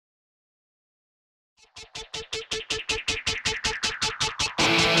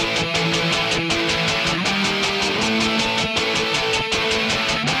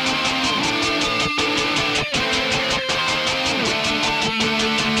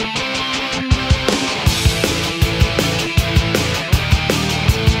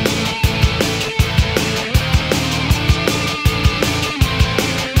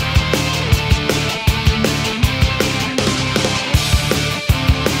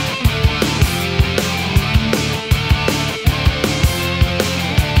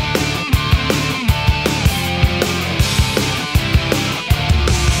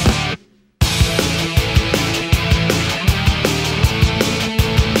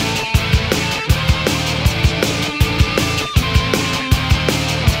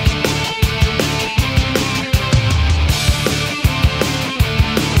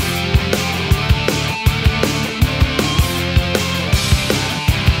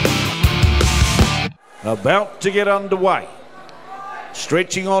About to get underway,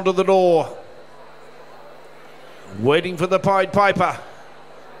 stretching onto the door, waiting for the Pied Piper.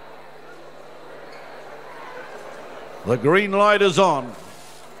 The green light is on.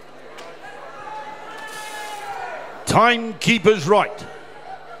 Timekeeper's right.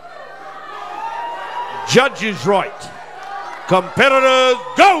 Judges right. Competitors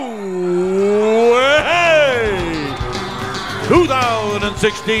go! Hey!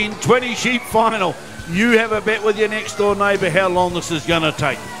 2016 20 sheep final. You have a bet with your next door neighbour how long this is going to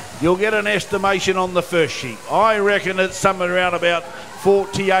take. You'll get an estimation on the first sheep. I reckon it's somewhere around about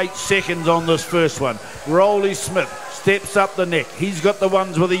 48 seconds on this first one. Rolly Smith steps up the neck. He's got the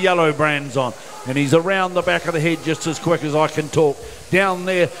ones with the yellow brands on. And he's around the back of the head just as quick as I can talk. Down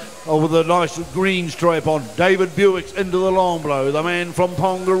there with a nice green stripe on. David Buick's into the long blow. The man from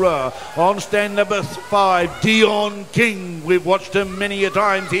Pongaroa. On stand number 5, Dion King. We've watched him many a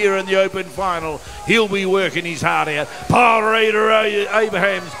times here in the open final. He'll be working his heart out. Parade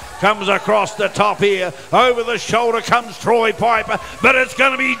Abrahams comes across the top here. Over the shoulder comes Troy Piper. But it's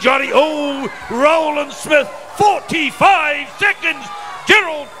going to be Johnny. Oh, Roland Smith. 45 seconds.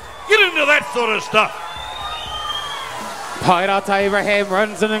 Gerald, get into that sort of stuff. Wairarapa Abraham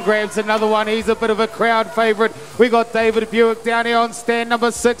runs in and grabs another one. He's a bit of a crowd favourite. We got David Buick down here on stand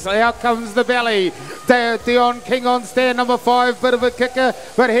number 6. Out comes the belly. Dion King on stand number 5. Bit of a kicker.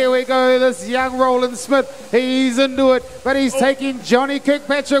 But here we go. This young Roland Smith. He's into it. But he's taking Johnny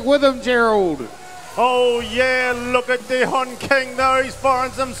Kirkpatrick with him, Gerald. Oh yeah, look at Dion King though, he's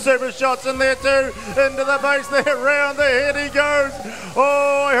firing some super shots in there too, into the base there, round the head he goes.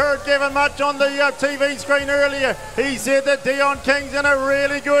 Oh, I heard Gavin Much on the TV screen earlier, he said that Dion King's in a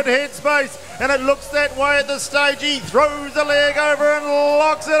really good headspace, and it looks that way at the stage. He throws the leg over and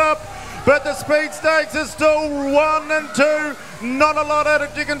locks it up, but the speed stakes is still 1 and 2, not a lot at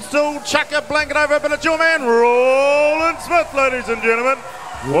it, you can still chuck a blanket over, but it's your man Roland Smith, ladies and gentlemen.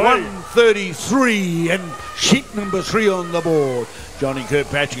 133 and sheep number 3 on the board. Johnny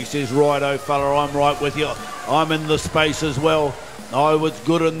Kirkpatrick says, righto fella, I'm right with you. I'm in the space as well. I was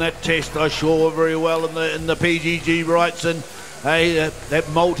good in that test. I saw very well in the PGG rights and that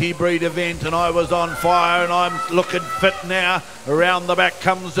multi-breed event, and I was on fire and I'm looking fit now. Around the back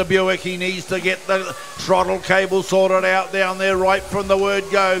comes the Buick. He needs to get the throttle cable sorted out down there right from the word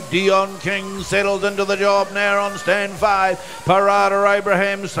go. Dion King settles into the job now on stand 5. Parada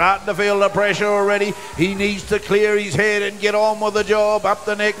Abraham starting to feel the pressure already. He needs to clear his head and get on with the job. Up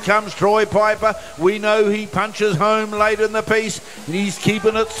the neck comes Troy Piper. We know he punches home late in the piece and he's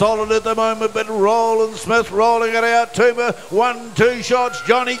keeping it solid at the moment, but Roland Smith rolling it out to me. 1-2 shots.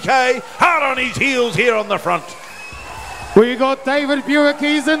 Johnny K hard on his heels here on the front. We got David Buick,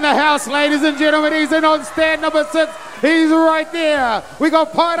 he's in the house, ladies and gentlemen. He's in on stand number 6. He's right there. We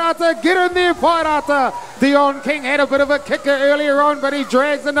got Wairarapa, get in there, Wairarapa. Dion King had a bit of a kicker earlier on, but he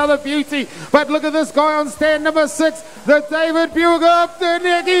drags another beauty. But look at this guy on stand number 6. The David Buick up the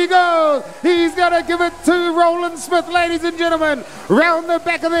neck he goes. He's going to give it to Roland Smith, ladies and gentlemen. Round the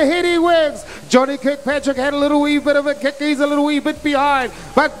back of the head he works. Johnny Kirkpatrick had a little wee bit of a kick. He's a little wee bit behind.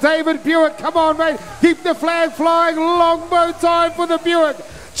 But David Buick, come on, mate. Keep the flag flying. Longbow time for the Buick.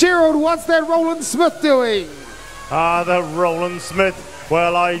 Gerald, what's that Roland Smith doing? The Roland Smith.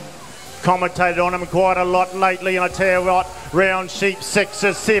 Well, I commentated on him quite a lot lately, and I tell you what, round sheep 6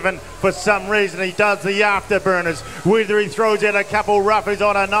 or 7, for some reason he does the afterburners. Whether he throws out a couple roughies,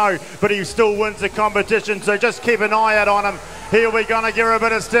 I don't know, but he still wins the competition, so just keep an eye out on him. Here we're going to give her a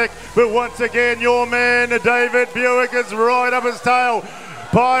bit of stick, but once again, your man, David Buick, is right up his tail.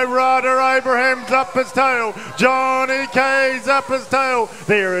 Wairarapa Abraham's up his tail. Johnny K's up his tail.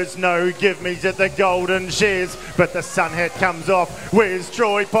 There is no give-me's at the Golden Shears, but the sun hat comes off. Where's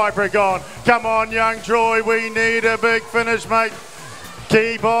Troy Piper gone? Come on, young Troy, we need a big finish, mate.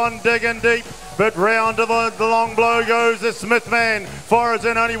 Keep on digging deep. But round to the long blow goes the Smith man. Fires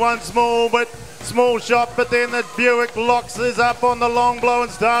in only one small shot, but then the Buick locks his up on the long blow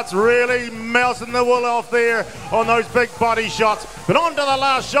and starts really mousing the wool off there on those big body shots. But onto the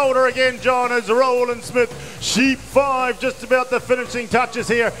last shoulder again, John, is Roland Smith. Sheep 5, just about the finishing touches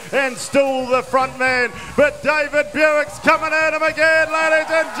here, and still the front man. But David Buick's coming at him again,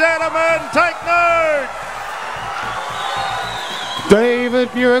 ladies and gentlemen. Take note.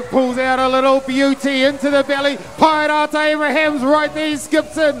 David Buick pulls out a little beauty into the belly. Wairarapa Abraham's right there,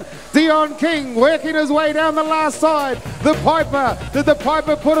 skips in. Dion King working his way down the last side. The Piper, did the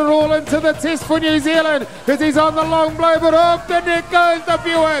Piper put it all into the test for New Zealand? Because he's on the long blow, but off the neck goes the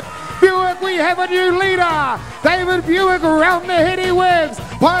Buick. Buick, we have a new leader. David Buick round the head he works.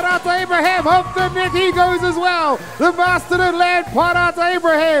 Wairarapa Abraham off the neck he goes as well. The Masterton lad, Wairarapa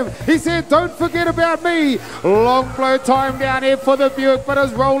Abraham. He said, don't forget about me. Long blow time down here for the Buick, but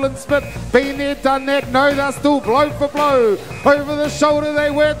has Roland Smith been there, done that? No, they're still blow for blow. Over the shoulder they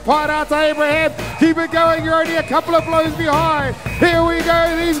work. Wairarapa Abraham, keep it going. You're only a couple of blows behind. Here we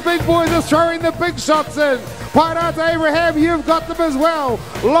go. These big boys are throwing the big shots in. Wairarapa Abraham, you've got them as well.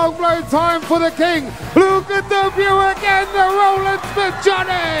 Long blow time for the King. Look at the Buick and the Roland Smith,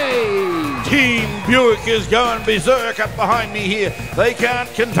 Johnny. Team Buick is going berserk up behind me here. They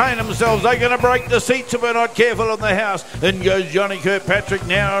can't contain themselves. They're going to break the seats if we're not careful in the house. In goes Johnny Kirkpatrick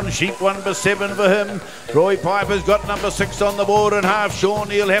now on sheep 1/7 for him. Troy Piper's got number 6 on the board and half Sean.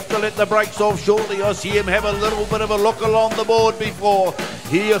 He'll have to let the brakes off shortly. I see him have a little bit of a look along the board before.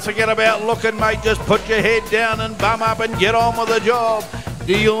 He'll forget about looking, mate. Just put your head down and bum up and get on with the job.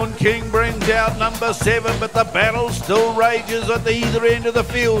 Dion King brings out number 7, but the battle still rages at the either end of the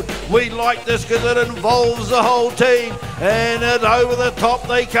field. We like this because it involves the whole team, and over the top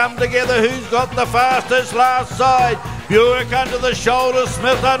they come together. Who's got the fastest last side? Buick under the shoulder,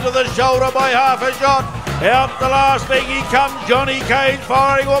 Smith under the shoulder by half a shot. Out the last thing he comes, Johnny Cage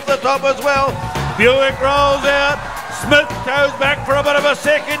firing off the top as well. Buick rolls out. Smith goes back for a bit of a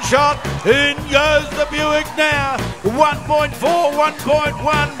second shot. In goes the Buick now. 1.4,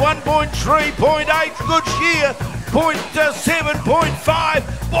 1.1, 1.3, 0.8. Good shear. 0.7,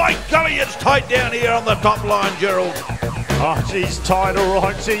 0.5. By golly, it's tight down here on the top line, Gerald. Oh, she's tight, all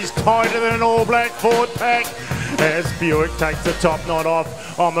right. She's tighter than an All Black Ford pack. As Buick takes the top knot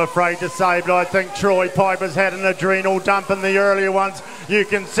off, I'm afraid to say, but I think Troy Piper's had an adrenal dump in the earlier ones. You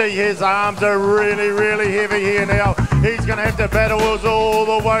can see his arms are really, really heavy here now. He's going to have to battle us all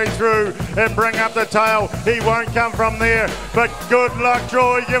the way through and bring up the tail. He won't come from there, but good luck,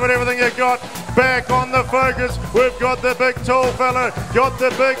 Troy. Give it everything you got. Back on the focus, we've got the big tall fella, got the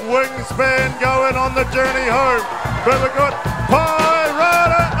big wingspan going on the journey home. But we've got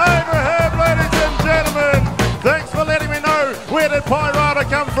Wairarapa Abraham, ladies and gentlemen. Thanks for letting me know. Where did Wairarapa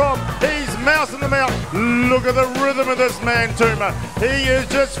come from? He's mousing them out. Look at the rhythm of this man, Tuma. He is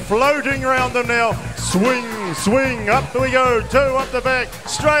just floating around them now. Swing, swing, up we go. 2 up the back,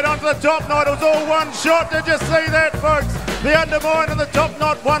 straight onto the top knot. It was all one shot. Did you see that, folks? The undermine of the top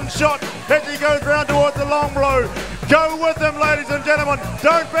knot, one shot as he goes round towards the long blow. Go with him, ladies and gentlemen.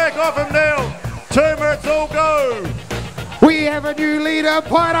 Don't back off him now. Tuma, it's all go. We have a new leader,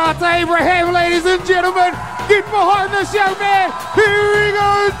 Wairarapa Abraham, ladies and gentlemen. Get behind this young man. Here he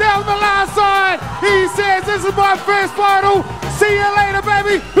goes down the last side. He says, this is my first final. See you later,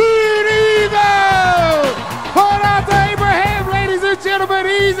 baby. Here he goes. Wairarapa Abraham, ladies and gentlemen,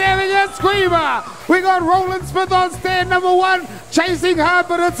 he's having a screamer. We got Roland Smith on stand number 1, chasing hard,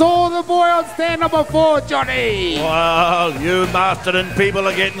 but it's all the boy on stand number 4, Johnny. Well, you Masterton people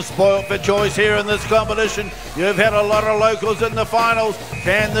are getting spoilt for choice here in this competition. You've had a lot of locals in the finals.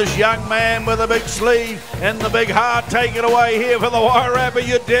 Can this young man with a big sleeve and the big heart take it away here for the Wairarapa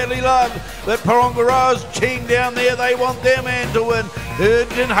you dearly love? But Porongara's team down there, they want their man to win.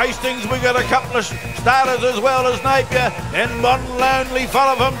 In Hastings, we got a couple of starters as well as Napier, and one lonely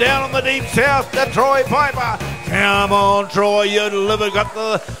fellow from down in the deep south, the Troy Piper. Come on, Troy, you've got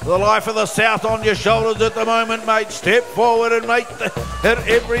the life of the south on your shoulders at the moment, mate. Step forward and make hit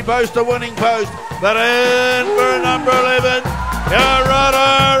every post a winning post. But in for number 11,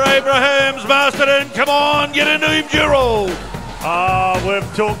 Wairarapa Abraham's Masterton. Come on, get into him, Gerald. Oh,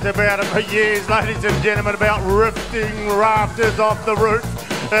 we've talked about it for years, ladies and gentlemen, about lifting rafters off the roof.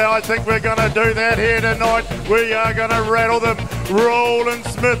 I think we're going to do that here tonight. We are going to rattle them. Roland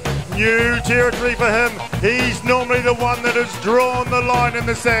Smith, new territory for him. He's normally the one that has drawn the line in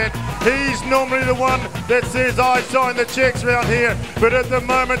the sand. He's normally the one that says, I sign the checks round here. But at the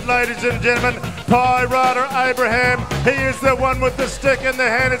moment, ladies and gentlemen, Wairarapa Abraham, he is the one with the stick in the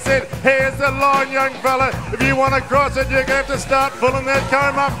hand and said, here's the line, young fella. If you want to cross it, you're going to have to start pulling that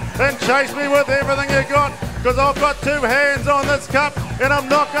comb up and chase me with everything you got, because I've got two hands on this cup and I'm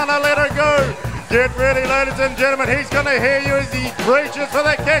not going to let her go. Get ready, ladies and gentlemen. He's going to hear you as he reaches for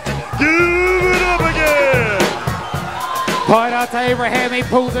the catch. Give it up again. Wairarapa Abraham, he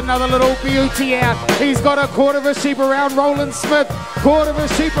pulls another little beauty out. He's got a quarter of a sheep around Roland Smith, quarter of a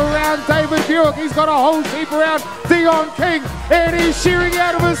sheep around David Buick. He's got a whole sheep around Dion King, and he's shearing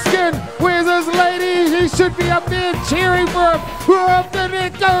out of his skin. Where's his lady? He should be up there cheering for him. Up the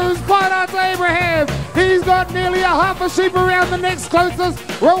neck goes Wairarapa Abraham. He's got nearly a half a sheep around the next closest,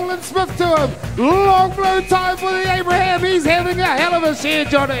 Roland Smith to him. Long blow time for the Abraham. He's having a hell of a share,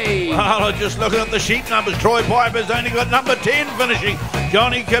 Johnny. Well, just looking at the sheep numbers, Troy Piper's only got number 10 finishing.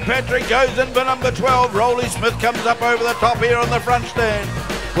 Johnny Kirkpatrick goes in for number 12. Rolly Smith comes up over the top here on the front stand.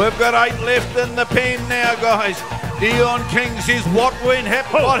 We've got 8 left in the pen now, guys. Dion King says, what went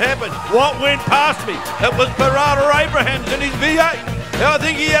happened? What happened? What went past me? It was Wairarapa Abraham's in his V8. I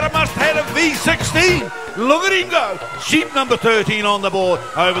think he must have had a V16. Look at him go. Sheep number 13 on the board.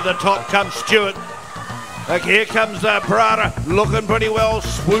 Over the top comes Stewart. Look, here comes Parada, looking pretty well.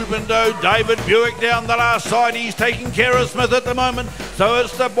 Swooping to David Buick down the last side. He's taking care of Smith at the moment. So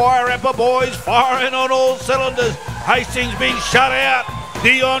it's the Wairarapa boys firing on all cylinders. Hastings being shut out.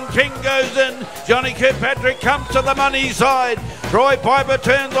 Dion King goes in. Johnny Kirkpatrick comes to the money side. Troy Piper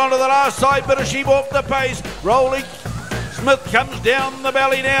turns onto the last side, bit of sheep off the pace. Rolling Smith comes down the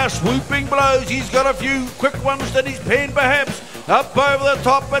belly now, swooping blows. He's got a few quick ones that he's penned perhaps. Up over the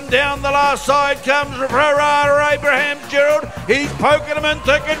top and down the last side comes Wairarapa Abraham Gerald. He's poking him in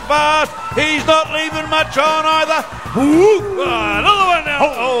thick and fast. He's not leaving much on either. Ooh, another one now.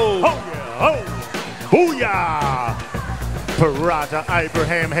 Oh yeah. Wairarapa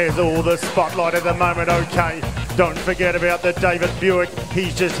Abraham has all the spotlight at the moment, okay. Don't forget about the David Buick.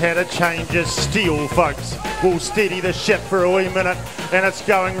 He's just had a change of steel, folks. We'll steady the ship for a wee minute, and it's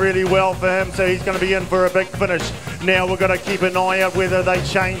going really well for him, so he's going to be in for a big finish. Now we've got to keep an eye out whether they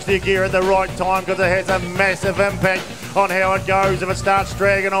change their gear at the right time, because it has a massive impact on how it goes. If it starts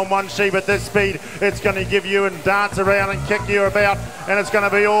dragging on one sheep at this speed, it's going to give you and dance around and kick you about, and it's going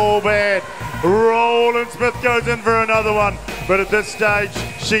to be all bad. Roland Smith goes in for another one, but at this stage,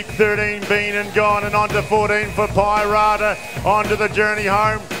 sheep 13 been and gone, and on to 14 for Wairarapa, onto the journey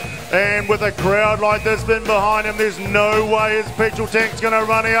home. And with a crowd like this been behind him, there's no way his petrol tank's going to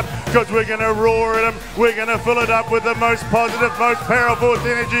run out, because we're going to roar at him. We're going to fill it up with the most positive, most powerful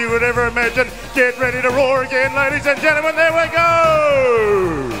energy you would ever imagine. Get ready to roar again, ladies and gentlemen. There we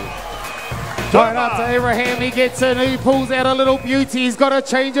go. Wairarapa Abraham, he gets in, he pulls out a little beauty. He's got a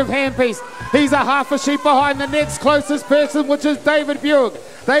change of handpiece. He's a half a sheep behind the next closest person, which is David Buick.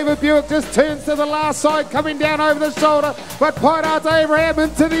 David Buick just turns to the last side, coming down over the shoulder, but Wairarapa Abraham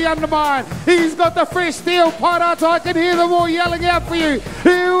into the undermine. He's got the fresh steel. Wairarapa, I can hear them all yelling out for you.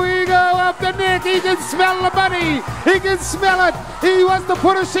 Here we go, up the neck. He can smell the money. He can smell it. He wants to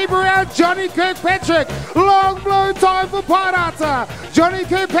put a sheep around Johnny Kirkpatrick. Long blow time for Wairarapa. Johnny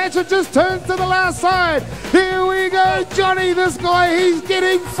Kirkpatrick just turns to the last side. Here we go, Johnny. This guy, he's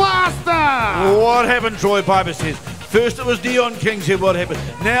getting faster. What happened, Troy Piper says? First it was Dion King said what happened.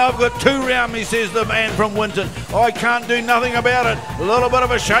 Now I've got 2 round me, says the man from Winton. I can't do nothing about it. A little bit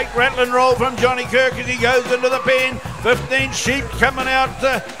of a shake, rattle and roll from Johnny Kirk as he goes into the pen. 15 sheep coming out,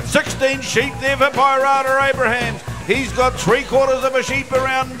 16 sheep there for Wairarapa Abraham. He's got 3/4 of a sheep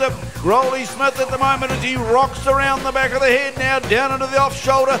around Rolly Smith at the moment as he rocks around the back of the head now, down into the off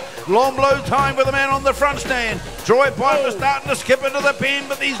shoulder. Long blow time for the man on the front stand. Troy Piper starting to skip into the pen,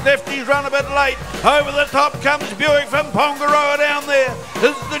 but these lefties run a bit late. Over the top comes Buick from Pongaroa down there.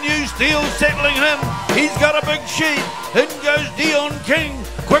 This is the new steel settling him. He's got a big sheep. In goes Dion King.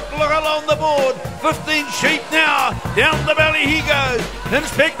 Quick look along the board. 15 sheep now. Down the belly he goes.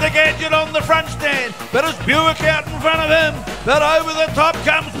 Inspector Gadget on the front stand. But it's Buick out in front of him. But over the top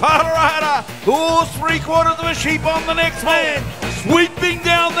comes Wairarapa. All 3/4 of a sheep on the next man. Sweeping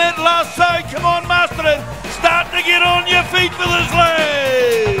down that last side. Come on, Masterton. Start to get on your feet for this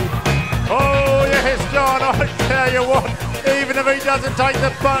lead. Oh, yes, John, I tell you what, even if he doesn't take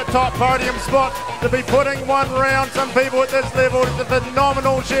the top podium spot, to be putting one round some people at this level, it's a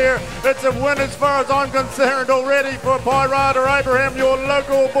phenomenal share. It's a win as far as I'm concerned already for Wairarapa Abraham, your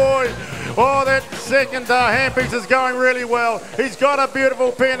local boy. Oh, that second handpiece is going really well. He's got a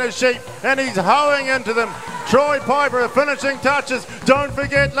beautiful pen of sheep and he's hoeing into them. Troy Piper, finishing touches. Don't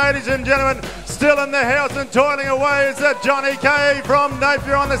forget, ladies and gentlemen, still in the house and toiling away is Johnny K from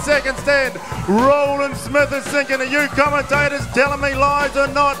Napier on the second stand. Roland Smith is sinking. Are you commentators telling me lies or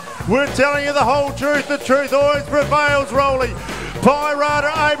not? We're telling you the whole truth. The truth always prevails, Rolly.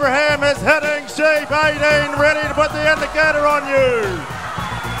 Wairarapa Abraham is hitting sheep 18, ready to put the indicator on you.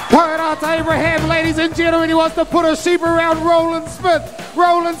 Wairarapa Abraham, ladies and gentlemen, he wants to put a sheep around Roland Smith.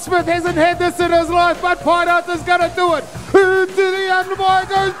 Roland Smith hasn't had this in his life, but Wairarapa's going to do it. Into the underboy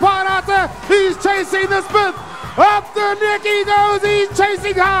goes Wairarapa. He's chasing the Smith. Up the neck he goes, he's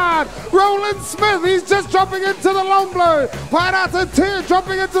chasing hard. Roland Smith, he's just dropping into the long blow. Wairarapa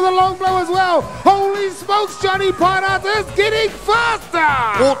dropping into the long blow as well. Holy smokes, Johnny, Wairarapa is getting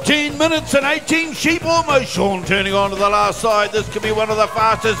faster. 14 minutes and 18 sheep almost. Sean turning on to the last side. This could be one of the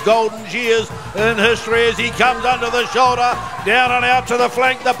fastest Golden Shears in history as he comes under the shoulder. Down and out to the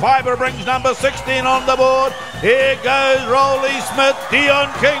flank. The Piper brings number 16 on the board. Here goes Rolly Smith.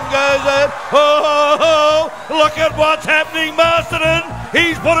 Dion King goes in. Oh, look at what's happening, Masterton.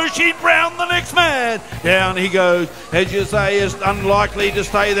 He's put a sheep round the next man. Down he goes. As you say, it's unlikely to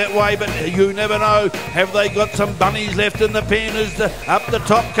stay that way, but you never know. Have they got some bunnies left in the pen? Up the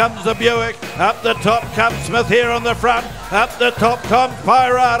top comes the Buick. Up the top comes Smith here on the front. Up the top comes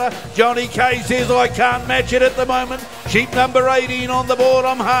Wairarapa. Johnny K says, I can't match it at the moment. Sheep number 18 on the board.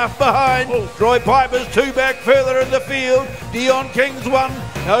 I'm half behind. Troy Piper's 2 back further in the field. Dion King's 1.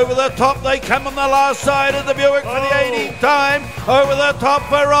 Over the top they come on the last side of the Buick for the 18th time. Over the top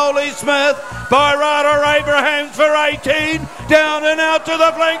for Rolly Smith. Wairarapa Abrahams for 18. Down and out to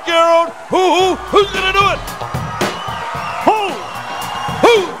the flank, Gerald. Who's going to do it? Who?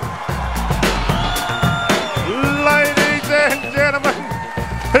 Ladies and gentlemen,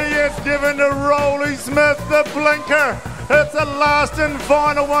 he has given to Rolly Smith the blinker. It's the last and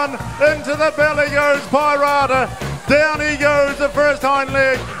final one. Into the belly goes Wairarapa. Down he goes, the first hind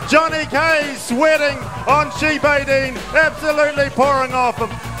leg. Johnny K sweating on sheep 18, absolutely pouring off him.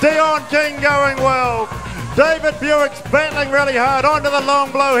 Dion King going well. David Buick's battling really hard. Onto the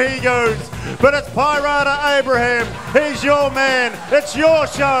long blow he goes. But it's Wairarapa Abraham. He's your man. It's your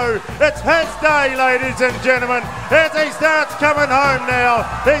show. It's his day, ladies and gentlemen. As he starts coming home now,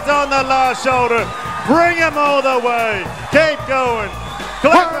 he's on the last shoulder. Bring him all the way. Keep going.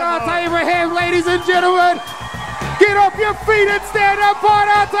 Wairarapa Abraham, ladies and gentlemen. Get off your feet and stand up,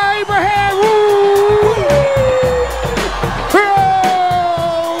 Wairarapa Abraham. Woo!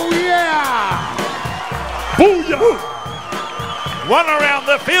 Oh, yeah. Booyah! One around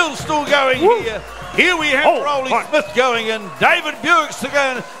the field still going here. Here we have Rolly Smith going and David Buick's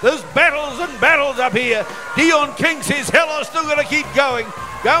going. There's battles and battles up here. Dion King says, hell, I'm still going to keep going.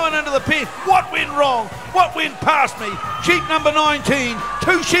 Going into the pen. What went wrong? What went past me? Sheep number 19.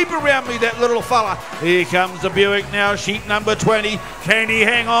 2 sheep around me, that little fella. Here comes the Buick now. Sheep number 20. Can he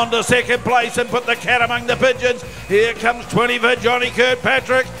hang on to second place and put the cat among the pigeons? Here comes 20 for Johnny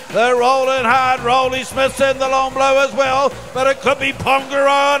Kirkpatrick. They're rolling hard. Rolly Smith's in the long blow as well. But it could be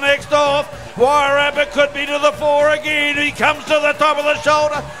Pongaroa next off. Wairarapa could be to the fore again. He comes to the top of the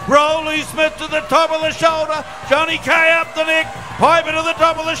shoulder. Rolly Smith to the top of the shoulder. Johnny K up the neck. Piper to the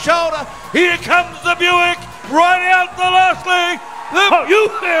top of the shoulder. Here comes the Buick. Right out the last leg. The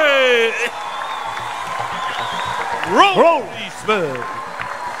Buick. Rolly Smith.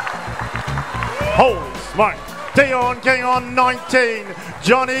 Holy smoke. Dion King on 19.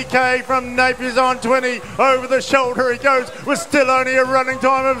 Johnny K from Napier's on 20. Over the shoulder he goes with still only a running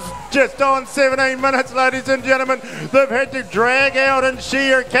time of just on 17 minutes, ladies and gentlemen. They've had to drag out and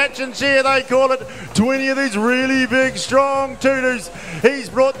shear, catch and shear they call it. 20 of these really big, strong tooters. He's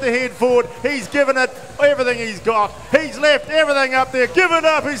brought the head forward. He's given it everything he's got. He's left everything up there. Give it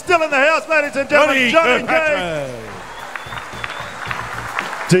up. He's still in the house, ladies and gentlemen. Johnny K.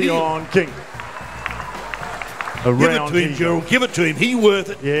 Dion King. Give it to him, Gerald. Give it to him. He's worth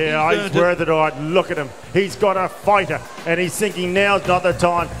it. Yeah, he's worth it. All right, look at him. He's got a fighter, and he's thinking now's not the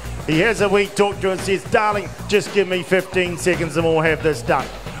time. He has a wee talk to him and says, darling, just give me 15 seconds and we'll have this done.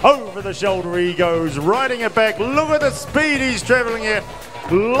 Over the shoulder he goes, riding it back. Look at the speed he's travelling at.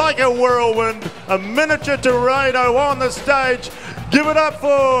 Like a whirlwind, a miniature tornado on the stage. Give it up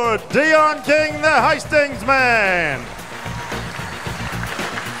for Dion King, the Hastings man.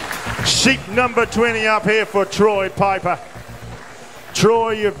 Sheep number 20 up here for Troy Piper.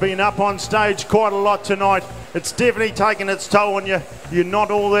 Troy, you've been up on stage quite a lot tonight. It's definitely taken its toll on you. You're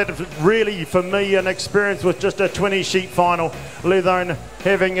not all that really, for me, an experience with just a 20-sheet final, let alone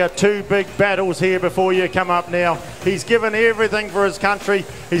having 2 big battles here before you come up now. He's given everything for his country.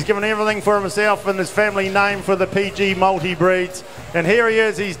 He's given everything for himself and his family name for the PG multi-breeds. And here he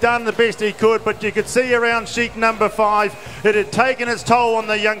is. He's done the best he could, but you could see around sheet number 5, it had taken its toll on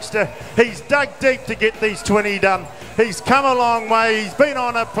the youngster. He's dug deep to get these 20 done. He's come a long way. He's been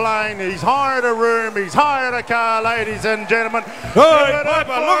on a plane. He's hired a room. He's hired a car, ladies and gentlemen. Hey, Piper,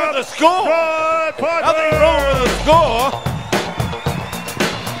 look at the score. Good, Piper. Nothing wrong with the score.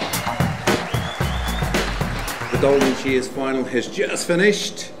 The Golden Shears Final has just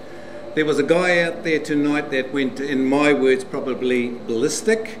finished. There was a guy out there tonight that went, in my words, probably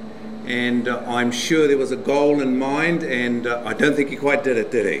ballistic, and I'm sure there was a goal in mind, and I don't think he quite did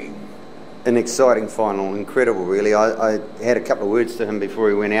it, did he? An exciting final, incredible really. I had a couple of words to him before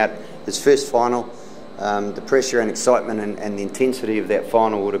he went out. His first final, the pressure and excitement and the intensity of that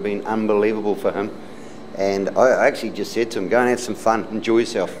final would have been unbelievable for him. And I actually just said to him, go and have some fun, enjoy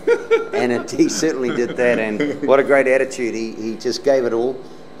yourself. And he certainly did that, and what a great attitude. He just gave it all.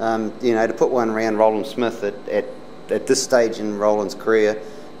 You know, to put one around Roland Smith at this stage in Roland's career,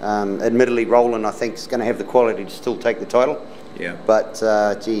 admittedly Roland I think is going to have the quality to still take the title. Yeah. But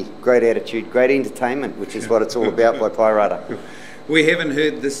gee, great attitude, great entertainment, which is what it's all about by Wairarapa. We haven't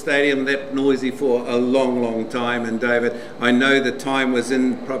heard this stadium that noisy for a long, long time, and David, I know the time was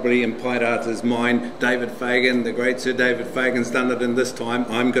probably in Wairarata's mind. David Fagan, the great Sir David Fagan's done it in this time.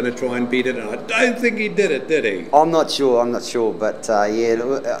 I'm going to try and beat it, and I don't think he did it, did he? I'm not sure, but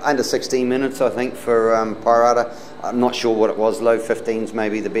yeah, under 16 minutes I think for Wairarata. I'm not sure what it was, low 15s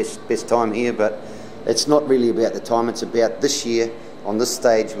maybe the best time here, but it's not really about the time, it's about this year, on this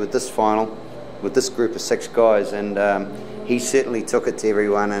stage, with this final, with this group of 6 guys, and he certainly took it to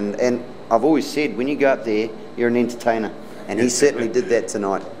everyone, and I've always said, when you go up there, you're an entertainer, and he certainly did that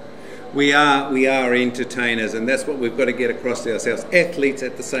tonight. We are entertainers, and that's what we've got to get across to ourselves. Athletes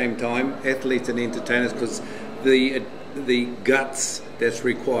at the same time, athletes and entertainers, because the guts that's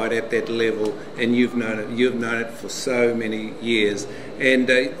required at that level, and you've known it for so many years, and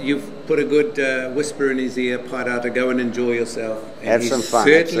you've put a good whisper in his ear, Wairarata, go and enjoy yourself. And have some fun.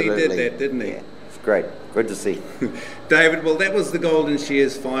 Certainly Absolutely did that, didn't he? Yeah, it's great. Good to see. David, well, that was the Golden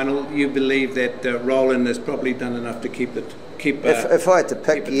Shears Final. You believe that Roland has probably done enough to keep it. If I had to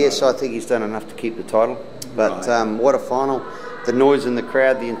pick, yes, I think he's done enough to keep the title. But right. What a final. The noise in the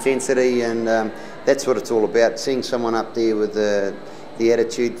crowd, the intensity, and that's what it's all about. Seeing someone up there with the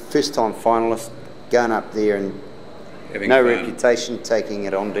attitude, first-time finalist, going up there and having no fun. Reputation, taking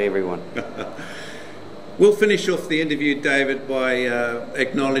it on to everyone. We'll finish off the interview, David, by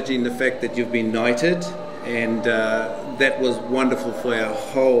acknowledging the fact that you've been knighted, and that was wonderful for our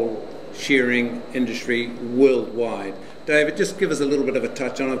whole shearing industry worldwide. David, just give us a little bit of a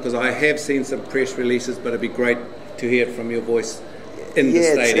touch on it, because I have seen some press releases, but it'd be great to hear it from your voice in the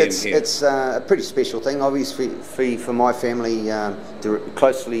stadium here. It's a pretty special thing, obviously, for my family,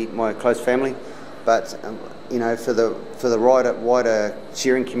 my close family, but you know, for the wider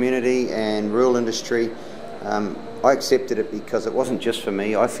shearing community and rural industry, I accepted it because it wasn't just for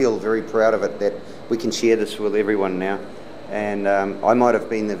me. I feel very proud of it that we can share this with everyone now. And I might have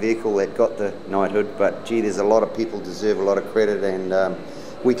been the vehicle that got the knighthood, but gee, there's a lot of people deserve a lot of credit, and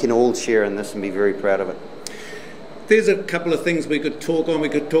we can all share in this and be very proud of it. There's a couple of things we could talk on. We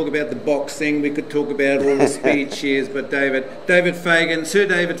could talk about the boxing, we could talk about all the speed shares, but David Fagan, Sir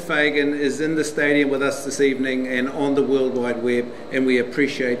David Fagan is in the stadium with us this evening and on the World Wide Web, and we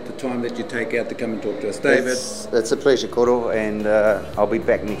appreciate the time that you take out to come and talk to us. David. It's a pleasure, Koro, and I'll be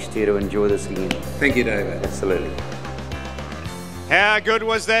back next year to enjoy this again. Thank you, David. Absolutely. How good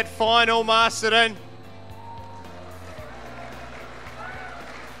was that final, Masterton?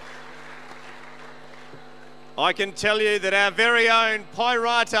 I can tell you that our very own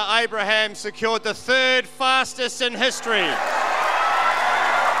Wairarapa Abraham secured the 3rd fastest in history.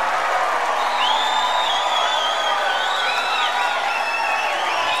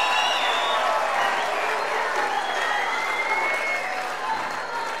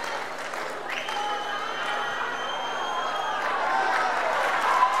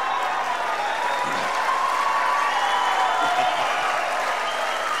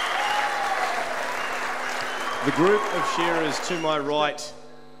 The group of shearers to my right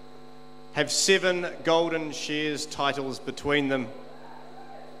have 7 Golden Shears titles between them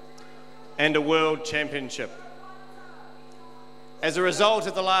and a World Championship. As a result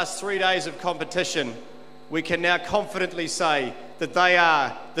of the last 3 days of competition, we can now confidently say that they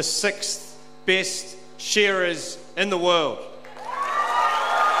are the 6th best shearers in the world.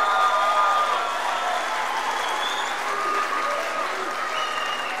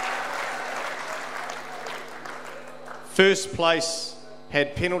 First place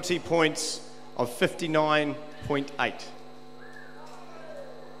had penalty points of 59.8.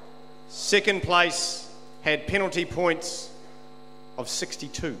 Second place had penalty points of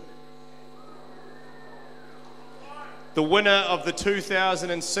 62. The winner of the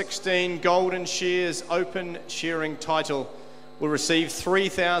 2016 Golden Shears Open Shearing title will receive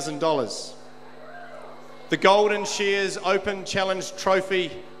 $3,000. The Golden Shears Open Challenge Trophy,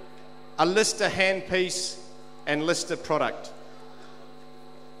 a Lister handpiece and Lister product.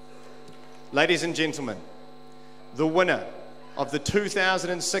 Ladies and gentlemen, the winner of the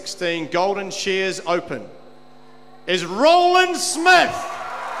 2016 Golden Shears Open is Roland Smith.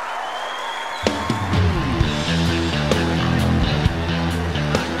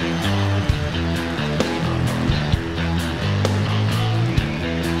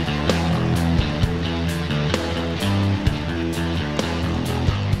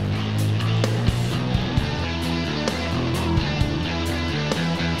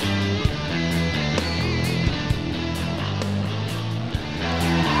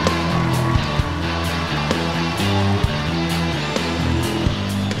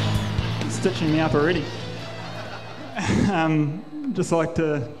 Stitching me up already. Just like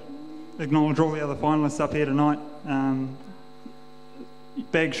to acknowledge all the other finalists up here tonight.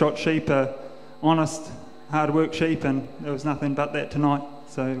 Bag shot sheep are honest, hard work sheep, and there was nothing but that tonight.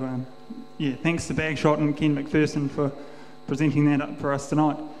 So yeah, thanks to Bag Shot and Ken McPherson for presenting that up for us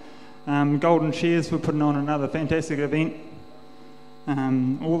tonight. Golden Shears, we're putting on another fantastic event.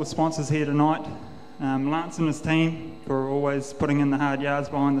 All the sponsors here tonight. Lance and his team for always putting in the hard yards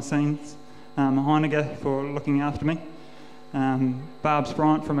behind the scenes. Heinegger for looking after me. Barb's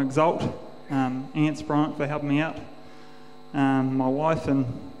Bryant from Exalt. Ants Bryant for helping me out. My wife and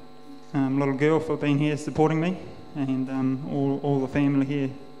little girl for being here supporting me. And all the family here.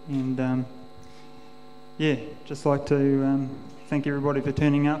 And yeah, just like to thank everybody for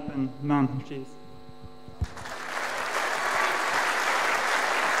turning up. And Mum, cheers.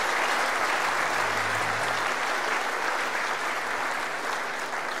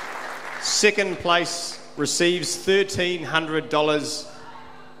 Second place receives $1,300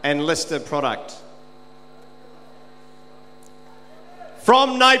 and Lister product.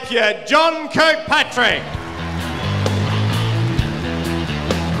 From Napier, John Kirkpatrick.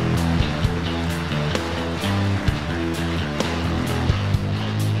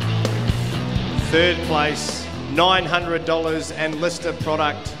 Third place, $900 and Lister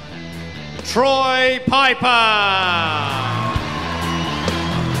product, Troy Piper.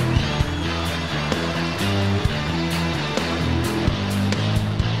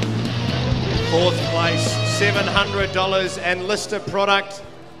 Fourth place, $700 and Lister product,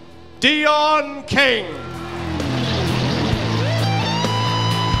 Dion King.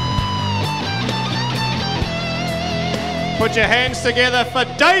 Put your hands together for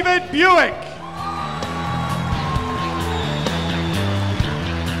David Buick.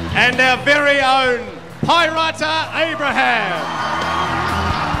 And our very own Wairarapa Abraham.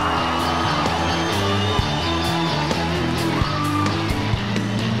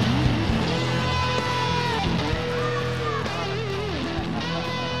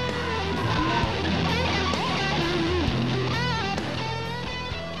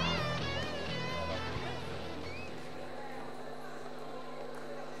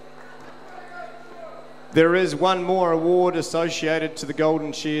 There is one more award associated to the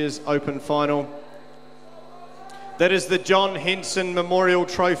Golden Shears Open Final. That is the John Henson Memorial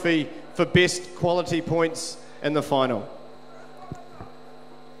Trophy for best quality points in the final.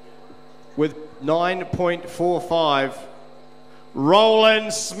 With 9.45,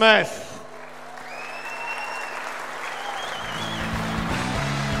 Roland Smith.